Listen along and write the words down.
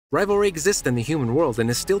Rivalry exists in the human world and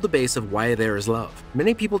is still the base of why there is love.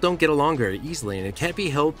 Many people don't get along very easily, and it can't be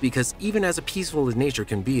helped because even as peaceful as nature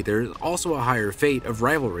can be, there is also a higher fate of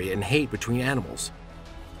rivalry and hate between animals.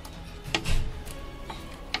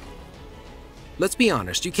 Let's be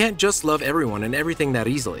honest, you can't just love everyone and everything that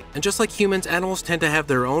easily. And just like humans, animals tend to have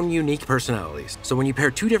their own unique personalities. So when you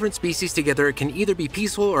pair two different species together, it can either be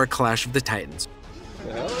peaceful or a clash of the titans.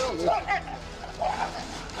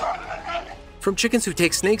 From chickens who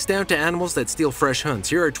take snakes down to animals that steal fresh hunts,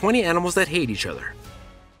 here are 20 animals that hate each other.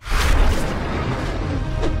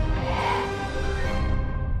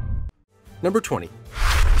 Number 20.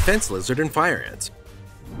 Fence lizard and fire ants.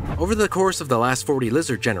 Over the course of the last 40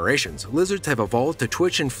 lizard generations, lizards have evolved to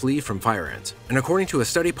twitch and flee from fire ants. And according to a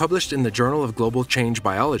study published in the Journal of Global Change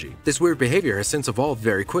Biology, this weird behavior has since evolved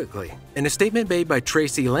very quickly. In a statement made by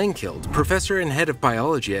Tracy Langkild, professor and head of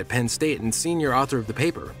biology at Penn State and senior author of the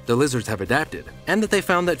paper, the lizards have adapted, and that they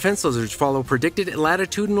found that fence lizards follow predicted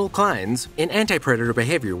latitudinal clines in anti-predator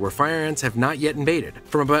behavior where fire ants have not yet invaded,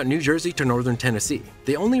 from about New Jersey to northern Tennessee.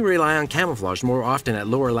 They only rely on camouflage more often at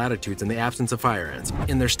lower latitudes in the absence of fire ants.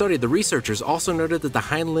 In their study, the researchers also noted that the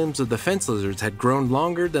hind limbs of the fence lizards had grown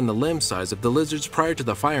longer than the limb size of the lizards prior to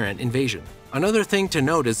the fire ant invasion. Another thing to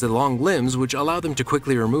note is the long limbs, which allow them to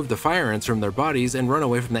quickly remove the fire ants from their bodies and run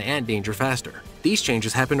away from the ant danger faster. These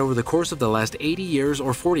changes happened over the course of the last 80 years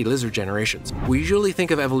or 40 lizard generations. We usually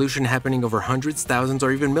think of evolution happening over hundreds, thousands,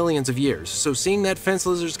 or even millions of years, so seeing that fence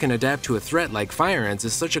lizards can adapt to a threat like fire ants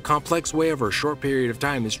is such a complex way over a short period of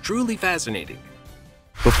time is truly fascinating.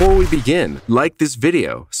 Before we begin, like this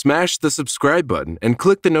video, smash the subscribe button, and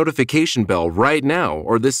click the notification bell right now,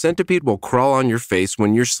 or this centipede will crawl on your face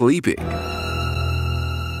when you're sleeping.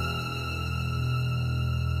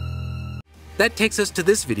 That takes us to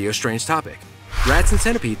this video's strange topic. Rats and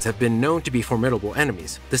centipedes have been known to be formidable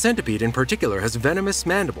enemies. The centipede in particular has venomous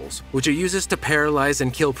mandibles, which it uses to paralyze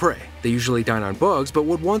and kill prey. They usually dine on bugs, but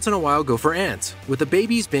would once in a while go for ants, with the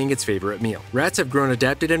babies being its favorite meal. Rats have grown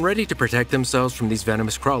adapted and ready to protect themselves from these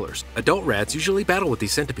venomous crawlers. Adult rats usually battle with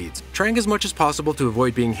these centipedes, trying as much as possible to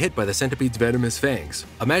avoid being hit by the centipede's venomous fangs.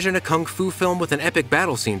 Imagine a kung fu film with an epic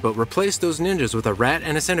battle scene, but replace those ninjas with a rat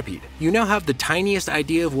and a centipede. You now have the tiniest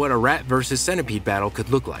idea of what a rat versus centipede battle could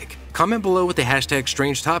look like. Comment below with the hashtag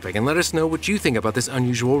strange topic and let us know what you think about this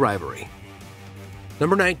unusual rivalry.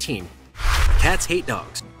 Number 19. Cats hate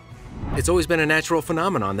dogs. It's always been a natural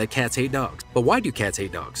phenomenon that cats hate dogs. But why do cats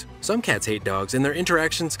hate dogs? Some cats hate dogs, and their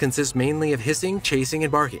interactions consist mainly of hissing, chasing,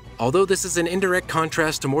 and barking. Although this is an indirect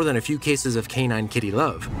contrast to more than a few cases of canine kitty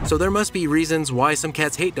love, so there must be reasons why some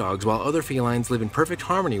cats hate dogs while other felines live in perfect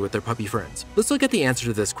harmony with their puppy friends. Let's look at the answer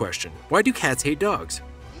to this question. Why do cats hate dogs?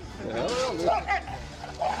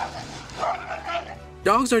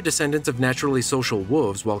 Dogs are descendants of naturally social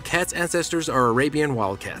wolves, while cats' ancestors are Arabian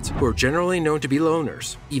wildcats, who are generally known to be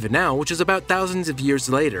loners. Even now, which is about thousands of years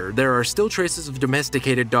later, there are still traces of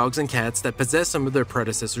domesticated dogs and cats that possess some of their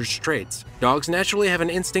predecessors' traits. Dogs naturally have an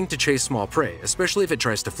instinct to chase small prey, especially if it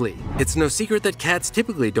tries to flee. It's no secret that cats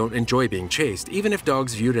typically don't enjoy being chased, even if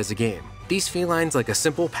dogs view it as a game. These felines like a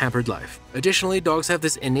simple, pampered life. Additionally, dogs have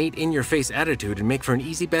this innate in-your-face attitude and make for an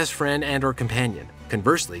easy best friend and or companion.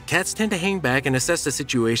 Conversely, cats tend to hang back and assess the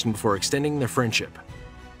situation before extending their friendship.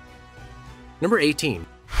 Number 18.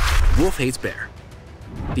 Wolf hates bear.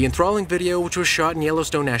 The enthralling video, which was shot in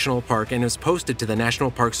Yellowstone National Park and is posted to the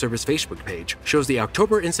National Park Service Facebook page, shows the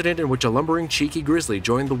October incident in which a lumbering cheeky grizzly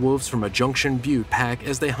joined the wolves from a Junction Butte pack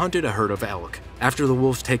as they hunted a herd of elk. After the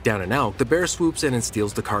wolves take down an elk, the bear swoops in and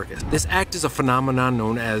steals the carcass. This act is a phenomenon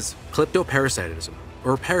known as kleptoparasitism,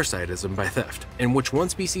 or parasitism by theft, in which one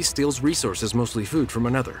species steals resources, mostly food, from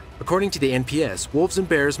another. According to the NPS, wolves and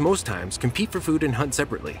bears most times compete for food and hunt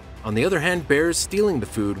separately. On the other hand, bears stealing the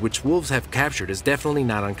food which wolves have captured is definitely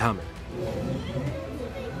not uncommon.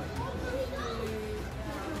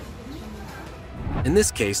 In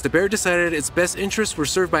this case, the bear decided its best interests were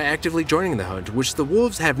served by actively joining the hunt, which the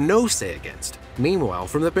wolves have no say against. Meanwhile,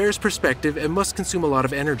 from the bear's perspective, it must consume a lot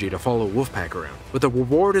of energy to follow a wolf pack around, but the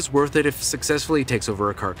reward is worth it if successfully takes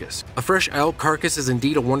over a carcass. A fresh elk carcass is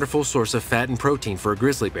indeed a wonderful source of fat and protein for a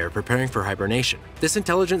grizzly bear preparing for hibernation. This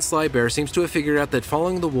intelligent sly bear seems to have figured out that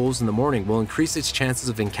following the wolves in the morning will increase its chances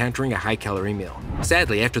of encountering a high-calorie meal.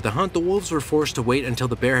 Sadly, after the hunt, the wolves were forced to wait until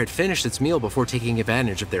the bear had finished its meal before taking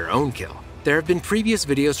advantage of their own kill. There have been previous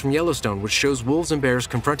videos from Yellowstone which shows wolves and bears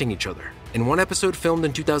confronting each other. In one episode filmed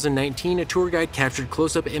in 2019, a tour guide captured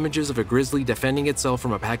close-up images of a grizzly defending itself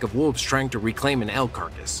from a pack of wolves trying to reclaim an elk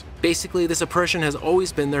carcass. Basically, this oppression has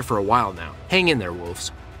always been there for a while now. Hang in there,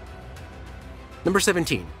 wolves. Number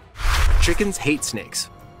 17. Chickens hate snakes.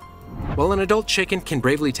 While an adult chicken can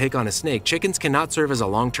bravely take on a snake, chickens cannot serve as a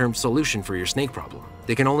long-term solution for your snake problem.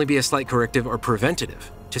 They can only be a slight corrective or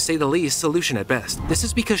preventative, to say the least, solution at best. This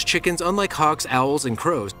is because chickens, unlike hawks, owls, and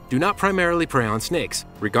crows, do not primarily prey on snakes.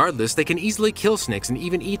 Regardless, they can easily kill snakes and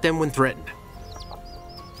even eat them when threatened.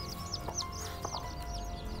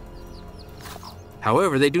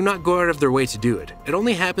 However, they do not go out of their way to do it. It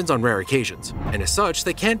only happens on rare occasions, and as such,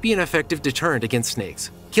 they can't be an effective deterrent against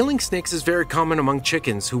snakes. Killing snakes is very common among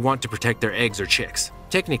chickens who want to protect their eggs or chicks.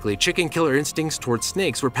 Technically, chicken killer instincts towards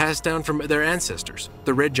snakes were passed down from their ancestors,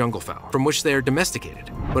 the red jungle fowl, from which they are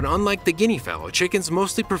domesticated. But unlike the guinea fowl, chickens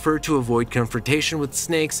mostly prefer to avoid confrontation with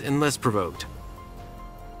snakes unless provoked.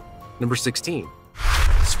 Number 16.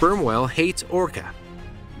 Sperm whale hates orca.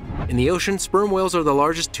 In the ocean, sperm whales are the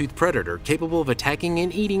largest toothed predator capable of attacking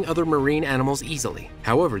and eating other marine animals easily.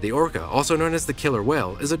 However, the orca, also known as the killer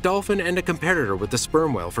whale, is a dolphin and a competitor with the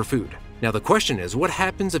sperm whale for food. Now the question is, what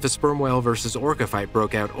happens if a sperm whale versus orca fight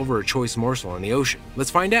broke out over a choice morsel in the ocean?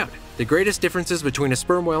 Let's find out. The greatest differences between a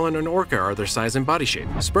sperm whale and an orca are their size and body shape.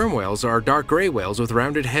 Sperm whales are dark gray whales with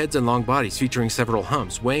rounded heads and long bodies featuring several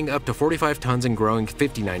humps, weighing up to 45 tons and growing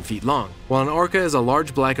 59 feet long, while an orca is a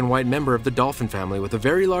large black and white member of the dolphin family with a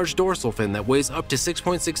very large dorsal fin that weighs up to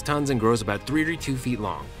 6.6 tons and grows about 32 feet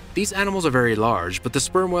long. These animals are very large, but the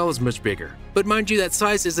sperm whale is much bigger. But mind you, that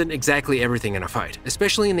size isn't exactly everything in a fight,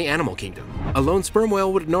 especially in the animal kingdom. A lone sperm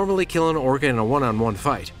whale would normally kill an orca in a one-on-one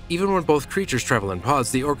fight. Even when both creatures travel in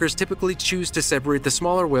pods, the orcas typically choose to separate the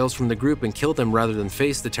smaller whales from the group and kill them rather than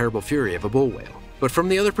face the terrible fury of a bull whale. But from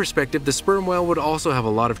the other perspective, the sperm whale would also have a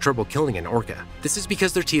lot of trouble killing an orca. This is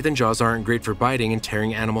because their teeth and jaws aren't great for biting and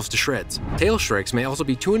tearing animals to shreds. Tail strikes may also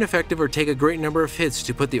be too ineffective or take a great number of hits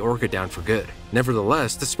to put the orca down for good.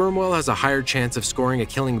 Nevertheless, the sperm whale has a higher chance of scoring a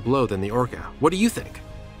killing blow than the orca. What do you think?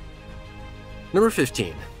 Number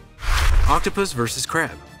 15. Octopus versus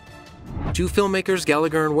crab. Two filmmakers,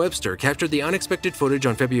 Gallagher and Webster, captured the unexpected footage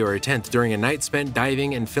on February 10th during a night spent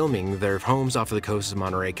diving and filming their homes off the coast of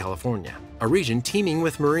Monterey, California, a region teeming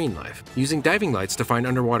with marine life. Using diving lights to find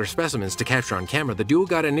underwater specimens to capture on camera, the duo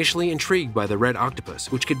got initially intrigued by the red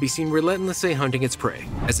octopus, which could be seen relentlessly hunting its prey.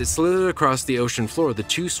 As it slithered across the ocean floor, the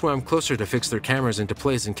two swam closer to fix their cameras into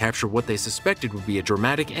place and capture what they suspected would be a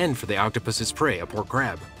dramatic end for the octopus's prey, a poor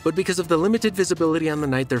crab. But because of the limited visibility on the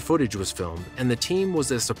night their footage was filmed, and the team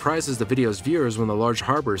was as surprised as the video's viewers when the large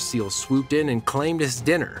harbor seal swooped in and claimed his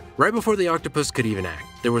dinner, right before the octopus could even act.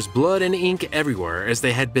 There was blood and ink everywhere as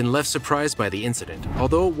they had been left surprised by the incident,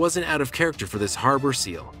 although it wasn't out of character for this harbor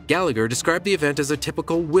seal. Gallagher described the event as a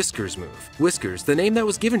typical whiskers move. Whiskers, the name that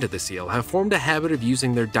was given to the seal, have formed a habit of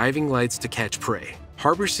using their diving lights to catch prey.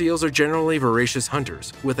 Harbor seals are generally voracious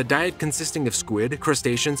hunters, with a diet consisting of squid,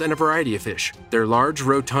 crustaceans, and a variety of fish. Their large,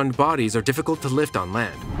 rotund bodies are difficult to lift on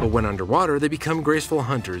land, but when underwater, they become graceful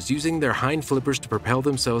hunters, using their hind flippers to propel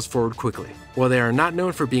themselves forward quickly. While they are not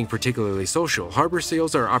known for being particularly social, harbor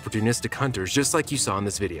seals are opportunistic hunters just like you saw in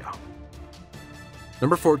this video.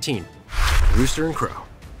 Number 14. Rooster and crow.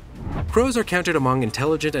 Crows are counted among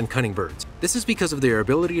intelligent and cunning birds. This is because of their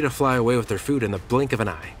ability to fly away with their food in the blink of an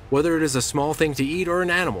eye, whether it is a small thing to eat or an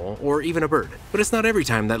animal, or even a bird. But it's not every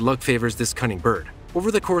time that luck favors this cunning bird.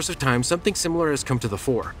 Over the course of time, something similar has come to the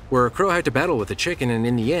fore, where a crow had to battle with a chicken and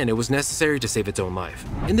in the end it was necessary to save its own life.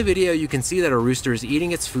 In the video, you can see that a rooster is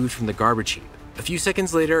eating its food from the garbage heap. A few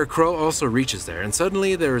seconds later, a crow also reaches there, and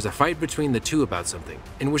suddenly there is a fight between the two about something,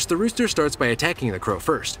 in which the rooster starts by attacking the crow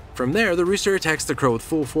first. From there, the rooster attacks the crow with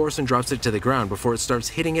full force and drops it to the ground before it starts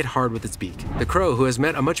hitting it hard with its beak. The crow, who has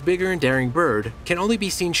met a much bigger and daring bird, can only be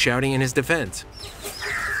seen shouting in his defense.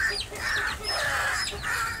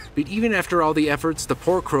 But even after all the efforts, the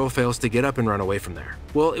poor crow fails to get up and run away from there.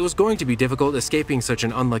 Well, it was going to be difficult escaping such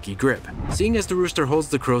an unlucky grip, seeing as the rooster holds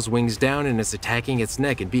the crow's wings down and is attacking its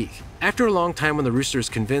neck and beak. After a long time, when the rooster is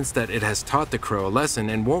convinced that it has taught the crow a lesson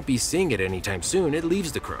and won't be seeing it anytime soon, it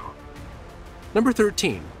leaves the crow. Number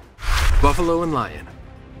 13. Buffalo and lion.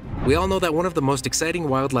 We all know that one of the most exciting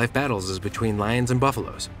wildlife battles is between lions and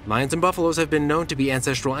buffaloes. Lions and buffaloes have been known to be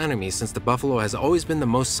ancestral enemies since the buffalo has always been the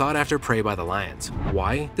most sought-after prey by the lions.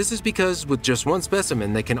 Why? This is because with just one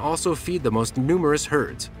specimen, they can also feed the most numerous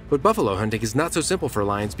herds. But buffalo hunting is not so simple for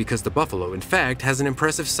lions because the buffalo, in fact, has an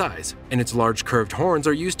impressive size, and its large curved horns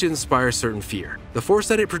are used to inspire certain fear. The force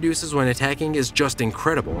that it produces when attacking is just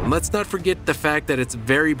incredible, and let's not forget the fact that it's a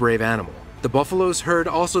very brave animal. The buffalo's herd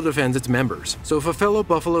also defends its members, so if a fellow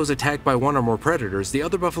buffalo is attacked by one or more predators, the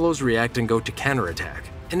other buffaloes react and go to counterattack.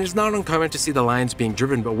 And it's not uncommon to see the lions being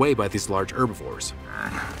driven away by these large herbivores.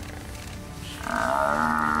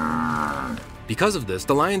 Because of this,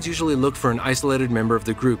 the lions usually look for an isolated member of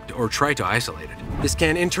the group or try to isolate it. This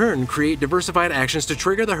can in turn create diversified actions to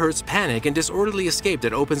trigger the herd's panic and disorderly escape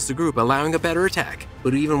that opens the group, allowing a better attack.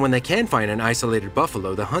 But even when they can find an isolated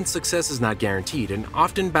buffalo, the hunt's success is not guaranteed, and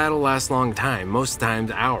often battle lasts a long time, most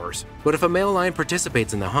times hours. But if a male lion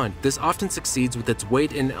participates in the hunt, this often succeeds with its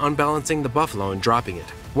weight in unbalancing the buffalo and dropping it.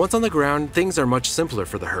 Once on the ground, things are much simpler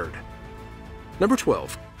for the herd. Number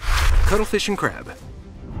 12. Cuttlefish and crab.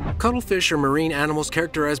 Cuttlefish are marine animals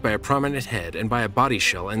characterized by a prominent head and by a body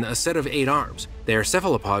shell and a set of 8 arms. They are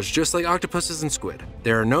cephalopods just like octopuses and squid.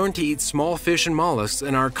 They are known to eat small fish and mollusks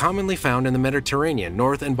and are commonly found in the Mediterranean,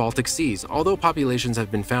 North and Baltic seas, although populations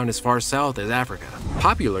have been found as far south as Africa.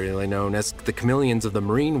 Popularly known as the chameleons of the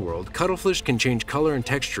marine world, cuttlefish can change color and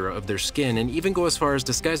texture of their skin and even go as far as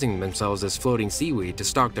disguising themselves as floating seaweed to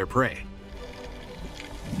stalk their prey.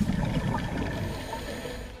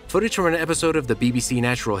 Footage from an episode of the BBC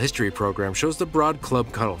Natural History program shows the broad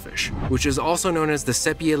club cuttlefish, which is also known as the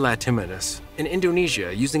Sepia latiminus, in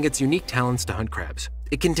Indonesia, using its unique talents to hunt crabs.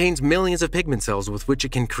 It contains millions of pigment cells with which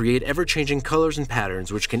it can create ever-changing colors and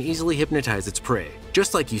patterns which can easily hypnotize its prey,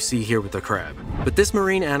 just like you see here with the crab. But this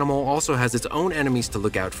marine animal also has its own enemies to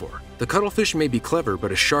look out for. The cuttlefish may be clever,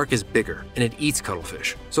 but a shark is bigger, and it eats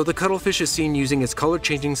cuttlefish. So the cuttlefish is seen using its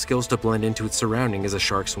color-changing skills to blend into its surrounding as a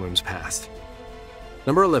shark swims past.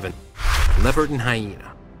 Number 11. Leopard and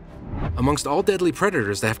hyena. Amongst all deadly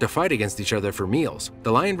predators that have to fight against each other for meals,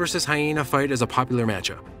 the lion versus hyena fight is a popular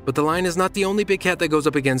matchup. But the lion is not the only big cat that goes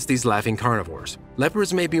up against these laughing carnivores.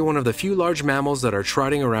 Leopards may be one of the few large mammals that are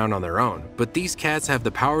trotting around on their own, but these cats have the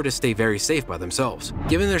power to stay very safe by themselves.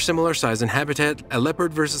 Given their similar size and habitat, a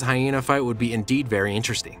leopard versus hyena fight would be indeed very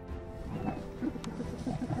interesting.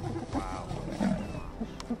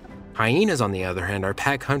 Hyenas, on the other hand, are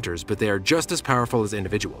pack hunters, but they are just as powerful as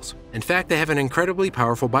individuals. In fact, they have an incredibly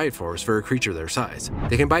powerful bite force for a creature their size.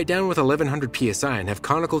 They can bite down with 1100 psi and have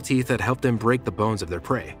conical teeth that help them break the bones of their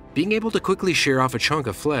prey. Being able to quickly shear off a chunk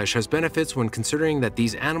of flesh has benefits when considering that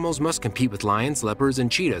these animals must compete with lions, leopards, and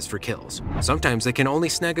cheetahs for kills. Sometimes they can only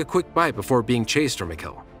snag a quick bite before being chased from a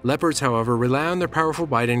kill. Leopards, however, rely on their powerful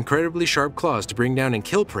bite and incredibly sharp claws to bring down and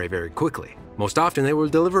kill prey very quickly. Most often, they will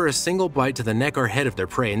deliver a single bite to the neck or head of their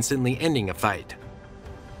prey, instantly ending a fight.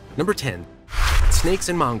 Number 10. Snakes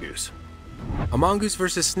and mongoose. A mongoose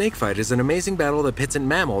versus snake fight is an amazing battle that pits a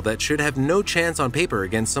mammal that should have no chance on paper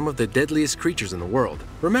against some of the deadliest creatures in the world.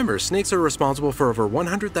 Remember, snakes are responsible for over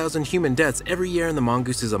 100,000 human deaths every year, and the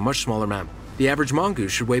mongoose is a much smaller mammal. The average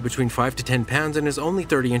mongoose should weigh between 5 to 10 pounds and is only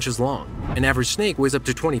 30 inches long. An average snake weighs up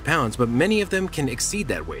to 20 pounds, but many of them can exceed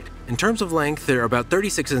that weight. In terms of length, they're about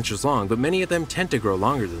 36 inches long, but many of them tend to grow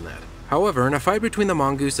longer than that. However, in a fight between the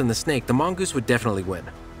mongoose and the snake, the mongoose would definitely win.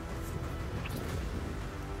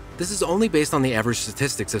 This is only based on the average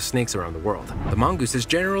statistics of snakes around the world. The mongoose is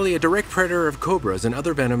generally a direct predator of cobras and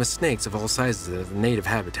other venomous snakes of all sizes in its native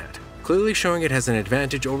habitat, clearly showing it has an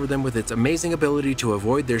advantage over them with its amazing ability to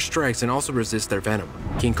avoid their strikes and also resist their venom.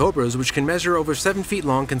 King cobras, which can measure over 7 feet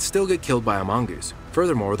long, can still get killed by a mongoose.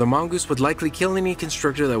 Furthermore, the mongoose would likely kill any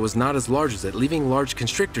constrictor that was not as large as it, leaving large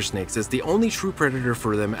constrictor snakes as the only true predator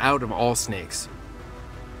for them out of all snakes.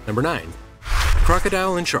 Number 9.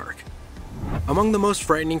 Crocodile and shark. Among the most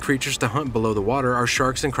frightening creatures to hunt below the water are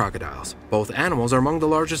sharks and crocodiles. Both animals are among the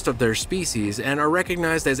largest of their species and are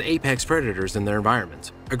recognized as apex predators in their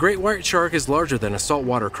environments. A great white shark is larger than a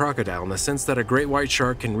saltwater crocodile in the sense that a great white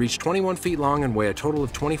shark can reach 21 feet long and weigh a total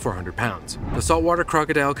of 2,400 pounds. The saltwater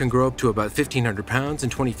crocodile can grow up to about 1,500 pounds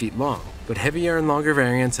and 20 feet long, but heavier and longer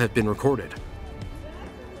variants have been recorded.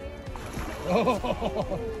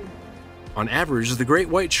 On average, the great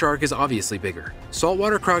white shark is obviously bigger.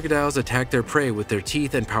 Saltwater crocodiles attack their prey with their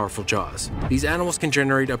teeth and powerful jaws. These animals can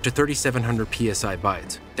generate up to 3,700 psi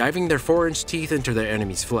bites, diving their 4-inch teeth into their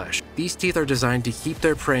enemy's flesh. These teeth are designed to keep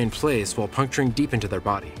their prey in place while puncturing deep into their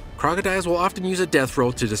body. Crocodiles will often use a death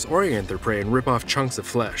roll to disorient their prey and rip off chunks of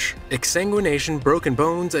flesh. Exsanguination, broken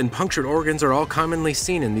bones, and punctured organs are all commonly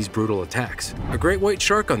seen in these brutal attacks. A great white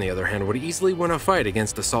shark, on the other hand, would easily win a fight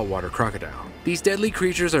against a saltwater crocodile. These deadly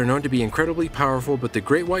creatures are known to be incredibly powerful, but the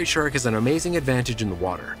great white shark has an amazing advantage in the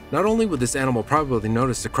water. Not only would this animal probably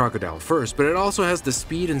notice the crocodile first, but it also has the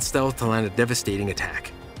speed and stealth to land a devastating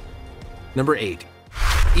attack. Number 8.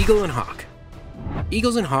 Eagle and hawk.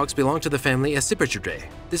 Eagles and hawks belong to the family Accipitriddae.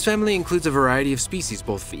 This family includes a variety of species,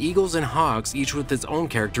 both eagles and hawks, each with its own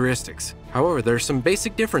characteristics. However, there are some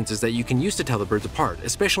basic differences that you can use to tell the birds apart,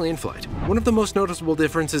 especially in flight. One of the most noticeable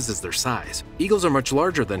differences is their size. Eagles are much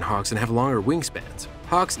larger than hawks and have longer wingspans.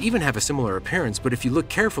 Hawks even have a similar appearance, but if you look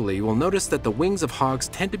carefully, you will notice that the wings of hawks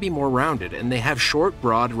tend to be more rounded, and they have short,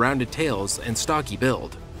 broad, rounded tails and stocky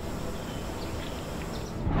build.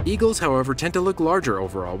 Eagles, however, tend to look larger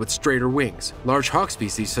overall with straighter wings. Large hawk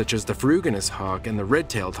species such as the ferruginous hawk and the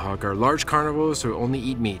red-tailed hawk are large carnivores who only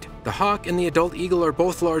eat meat. The hawk and the adult eagle are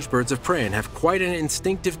both large birds of prey and have quite an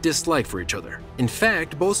instinctive dislike for each other. In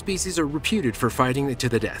fact, both species are reputed for fighting to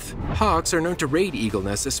the death. Hawks are known to raid eagle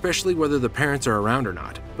nests, especially whether the parents are around or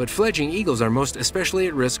not, but fledgling eagles are most especially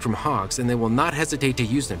at risk from hawks and they will not hesitate to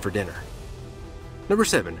use them for dinner. Number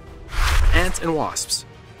 7. Ants and wasps.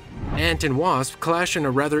 Ant and wasp clash in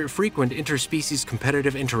a rather frequent interspecies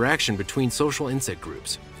competitive interaction between social insect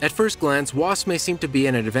groups. At first glance, wasps may seem to be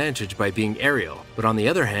an advantage by being aerial, but on the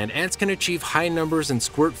other hand, ants can achieve high numbers and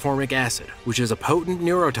squirt formic acid, which is a potent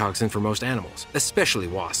neurotoxin for most animals, especially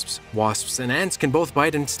wasps. Wasps and ants can both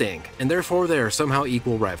bite and sting, and therefore they are somehow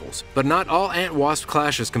equal rivals. But not all ant-wasp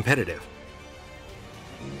clash is competitive.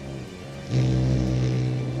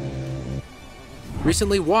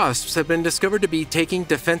 Recently, wasps have been discovered to be taking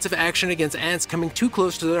defensive action against ants coming too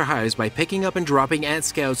close to their hives by picking up and dropping ant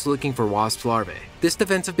scouts looking for wasp larvae. This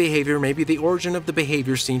defensive behavior may be the origin of the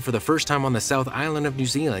behavior seen for the first time on the South Island of New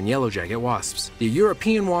Zealand yellowjacket wasps. The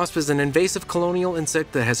European wasp is an invasive colonial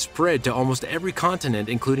insect that has spread to almost every continent,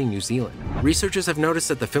 including New Zealand. Researchers have noticed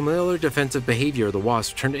that the familiar defensive behavior of the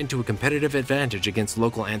wasp turned into a competitive advantage against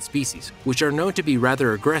local ant species, which are known to be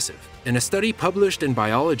rather aggressive. In a study published in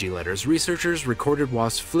Biology Letters, researchers recorded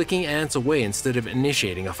wasps flicking ants away instead of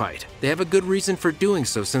initiating a fight. They have a good reason for doing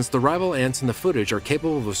so since the rival ants in the footage are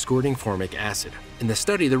capable of squirting formic acid. In the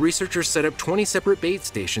study, the researchers set up 20 separate bait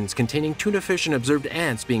stations containing tuna fish and observed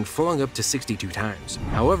ants being flung up to 62 times.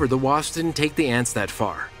 However, the wasps didn't take the ants that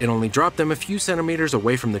far. It only dropped them a few centimeters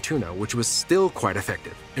away from the tuna, which was still quite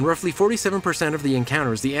effective. In roughly 47% of the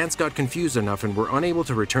encounters, the ants got confused enough and were unable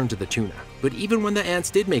to return to the tuna. But even when the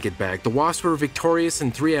ants did make it back, the wasps were victorious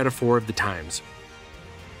in 3 out of 4 of the times.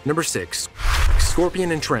 Number 6.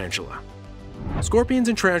 Scorpion and tarantula. Scorpions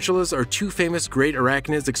and tarantulas are two famous great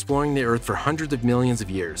arachnids exploring the Earth for hundreds of millions of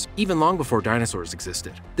years, even long before dinosaurs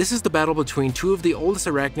existed. This is the battle between two of the oldest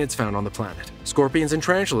arachnids found on the planet. Scorpions and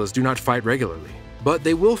tarantulas do not fight regularly, but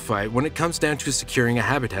they will fight when it comes down to securing a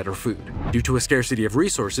habitat or food. Due to a scarcity of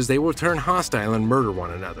resources, they will turn hostile and murder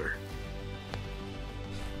one another.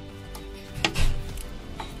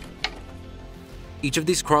 Each of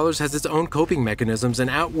these crawlers has its own coping mechanisms and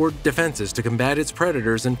outward defenses to combat its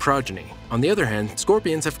predators and progeny. On the other hand,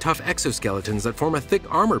 scorpions have tough exoskeletons that form a thick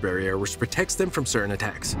armor barrier which protects them from certain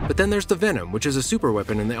attacks. But then there's the venom, which is a super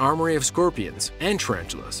weapon in the armory of scorpions and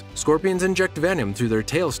tarantulas. Scorpions inject venom through their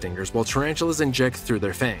tail stingers, while tarantulas inject through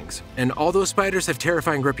their fangs. And although spiders have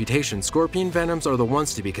terrifying reputations, scorpion venoms are the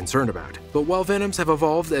ones to be concerned about. But while venoms have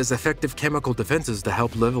evolved as effective chemical defenses to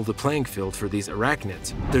help level the playing field for these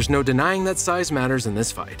arachnids, there's no denying that size matters in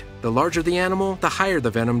this fight. The larger the animal, the higher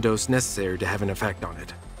the venom dose necessary to have an effect on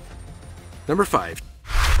it. Number 5.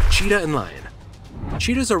 Cheetah and lion.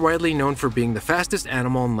 Cheetahs are widely known for being the fastest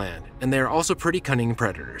animal on land, and they are also pretty cunning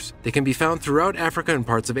predators. They can be found throughout Africa and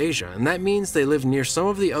parts of Asia, and that means they live near some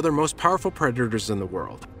of the other most powerful predators in the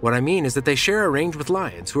world. What I mean is that they share a range with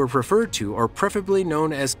lions, who are referred to or preferably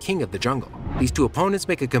known as king of the jungle. These two opponents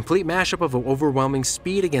make a complete mashup of overwhelming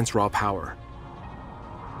speed against raw power.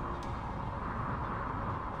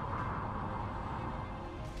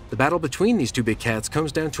 The battle between these two big cats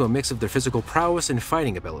comes down to a mix of their physical prowess and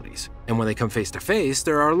fighting abilities. And when they come face to face,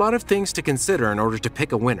 there are a lot of things to consider in order to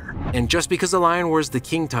pick a winner. And just because the lion wears the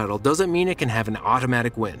king title doesn't mean it can have an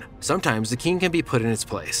automatic win. Sometimes the king can be put in its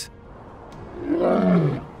place.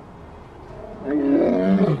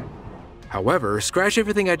 However, scratch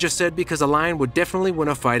everything I just said because a lion would definitely win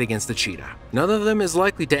a fight against a cheetah. None of them is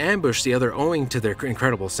likely to ambush the other owing to their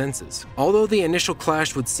incredible senses. Although the initial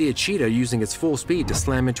clash would see a cheetah using its full speed to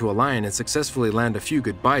slam into a lion and successfully land a few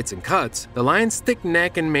good bites and cuts, the lion's thick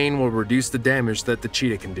neck and mane will reduce the damage that the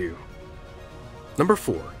cheetah can do. Number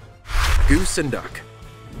 4. Goose and duck.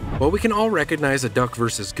 While we can all recognize a duck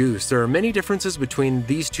versus goose, there are many differences between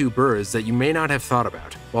these two birds that you may not have thought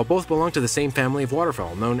about. While both belong to the same family of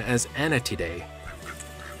waterfowl known as Anatidae,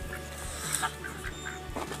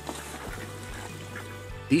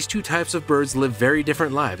 these two types of birds live very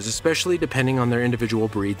different lives, especially depending on their individual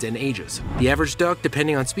breeds and ages. The average duck,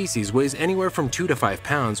 depending on species, weighs anywhere from 2 to 5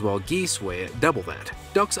 pounds, while geese weigh double that.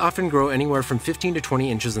 Ducks often grow anywhere from 15 to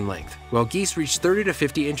 20 inches in length, while geese reach 30 to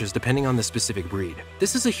 50 inches depending on the specific breed.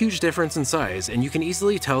 This is a huge difference in size, and you can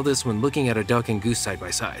easily tell this when looking at a duck and goose side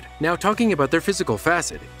by side. Now, talking about their physical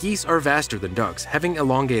facet, geese are vaster than ducks, having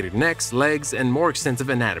elongated necks, legs, and more extensive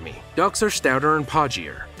anatomy. Ducks are stouter and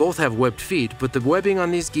podgier. Both have webbed feet, but the webbing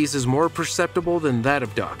on these colony's geese is more perceptible than that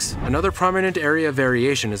of ducks. Another prominent area of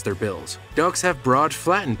variation is their bills. Ducks have broad,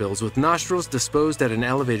 flattened bills with nostrils disposed at an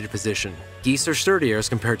elevated position. Geese are sturdier as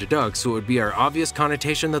compared to ducks, so it would be our obvious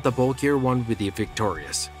connotation that the bulkier one would be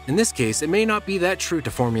victorious. In this case, it may not be that true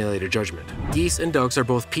to formulate a judgment. Geese and ducks are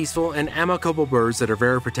both peaceful and amicable birds that are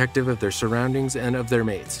very protective of their surroundings and of their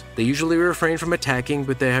mates. They usually refrain from attacking,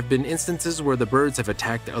 but there have been instances where the birds have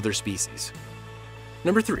attacked other species.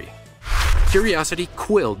 Number 3. Curiosity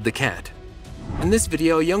quilled the cat. In this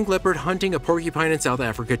video, a young leopard hunting a porcupine in South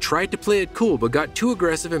Africa tried to play it cool but got too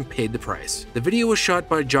aggressive and paid the price. The video was shot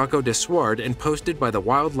by Jocko de Sward and posted by the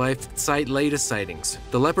wildlife site Latest Sightings.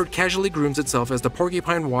 The leopard casually grooms itself as the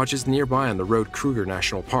porcupine watches nearby on the road Kruger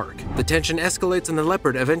National Park. The tension escalates and the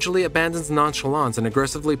leopard eventually abandons nonchalance and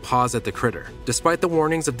aggressively paws at the critter. Despite the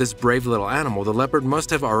warnings of this brave little animal, the leopard must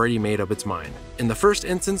have already made up its mind. In the first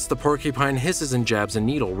instance, the porcupine hisses and jabs a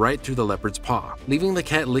needle right through the leopard's paw, leaving the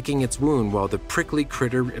cat licking its wound while the prickly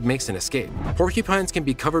critter makes an escape. Porcupines can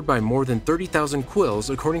be covered by more than 30,000 quills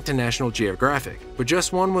according to National Geographic, but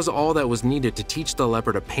just one was all that was needed to teach the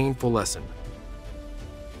leopard a painful lesson.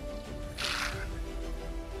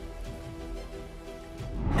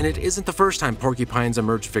 And it isn't the first time porcupines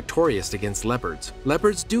emerged victorious against leopards.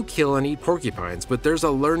 Leopards do kill and eat porcupines, but there's a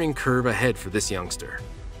learning curve ahead for this youngster.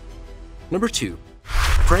 Number 2.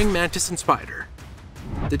 Praying mantis and spider.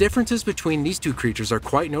 The differences between these two creatures are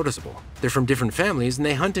quite noticeable. They're from different families and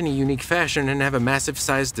they hunt in a unique fashion and have a massive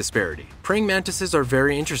size disparity. Praying mantises are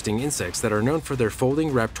very interesting insects that are known for their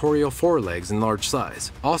folding raptorial forelegs and large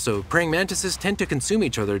size. Also, praying mantises tend to consume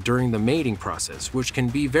each other during the mating process, which can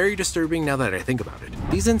be very disturbing now that I think about it.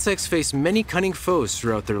 These insects face many cunning foes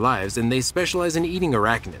throughout their lives and they specialize in eating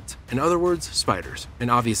arachnids, in other words, spiders. An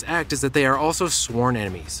obvious act is that they are also sworn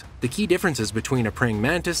enemies. The key differences between a praying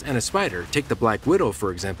mantis and a spider, take the black widow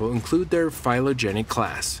for example, include their phylogenetic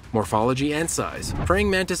class, morphology, and size. Praying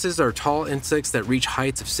mantises are tall insects that reach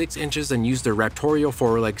heights of 6 inches and use their raptorial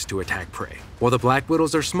forelegs to attack prey, while the black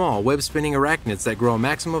widows are small, web-spinning arachnids that grow a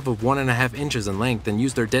maximum of 1.5 inches in length and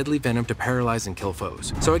use their deadly venom to paralyze and kill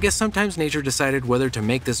foes. So I guess sometimes nature decided whether to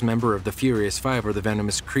make this member of the Furious Five or the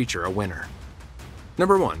venomous creature a winner.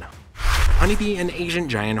 Number 1. Honeybee and Asian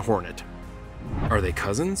giant hornet. Are they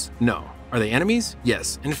cousins? No. Are they enemies?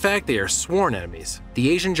 Yes. In fact, they are sworn enemies. The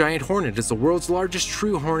Asian giant hornet is the world's largest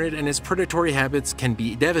true hornet and its predatory habits can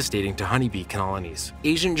be devastating to honeybee colonies.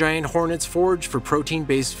 Asian giant hornets forage for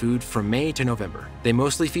protein-based food from May to November. They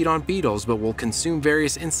mostly feed on beetles but will consume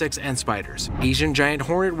various insects and spiders. Asian giant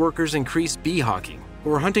hornet workers increase bee hawking,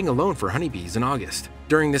 or hunting alone for honeybees in August.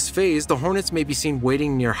 During this phase, the hornets may be seen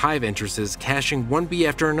waiting near hive entrances, caching one bee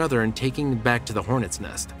after another and taking them back to the hornet's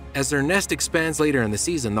nest. As their nest expands later in the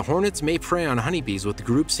season, the hornets may prey on honeybees with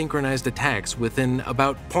group-synchronized attacks within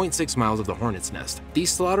about 0.6 miles of the hornet's nest.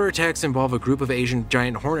 These slaughter attacks involve a group of Asian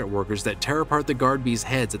giant hornet workers that tear apart the guard bees'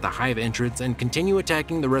 heads at the hive entrance and continue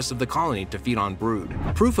attacking the rest of the colony to feed on brood.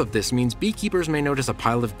 Proof of this means beekeepers may notice a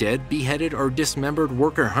pile of dead, beheaded, or dismembered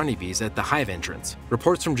worker honeybees at the hive entrance.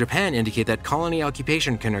 Reports from Japan indicate that colony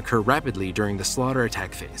occupation can occur rapidly during the slaughter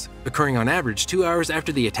attack phase, occurring on average 2 hours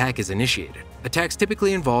after the attack is initiated. Attacks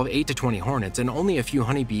typically involve 8 to 20 hornets and only a few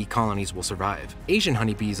honeybee colonies will survive. Asian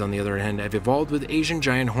honeybees, on the other hand, have evolved with Asian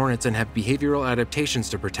giant hornets and have behavioral adaptations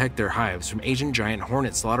to protect their hives from Asian giant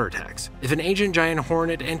hornet slaughter attacks. If an Asian giant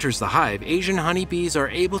hornet enters the hive, Asian honeybees are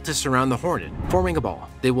able to surround the hornet, forming a ball.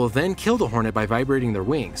 They will then kill the hornet by vibrating their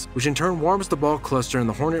wings, which in turn warms the ball cluster and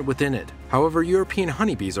the hornet within it. However, European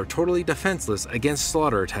honeybees are totally defenseless against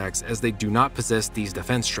slaughter attacks as they do not possess these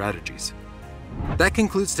defense strategies. That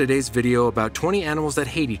concludes today's video about 20 animals that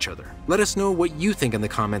hate each other. Let us know what you think in the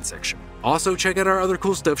comment section. Also, check out our other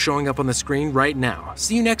cool stuff showing up on the screen right now.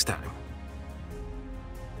 See you next time!